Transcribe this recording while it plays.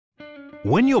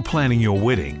When you're planning your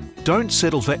wedding, don't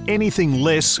settle for anything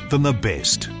less than the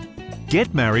best.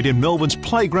 Get married in Melbourne's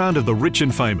playground of the rich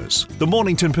and famous, the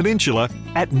Mornington Peninsula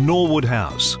at Norwood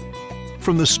House.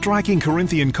 From the striking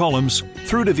Corinthian columns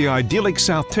through to the idyllic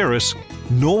South Terrace,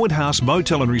 Norwood House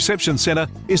Motel and Reception Centre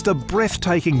is the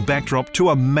breathtaking backdrop to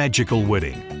a magical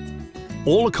wedding.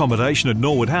 All accommodation at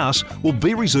Norwood House will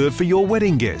be reserved for your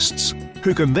wedding guests,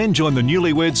 who can then join the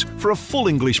newlyweds for a full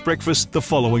English breakfast the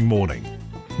following morning.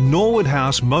 Norwood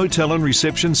House Motel and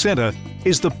Reception Centre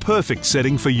is the perfect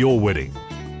setting for your wedding.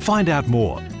 Find out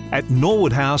more at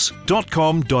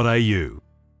norwoodhouse.com.au.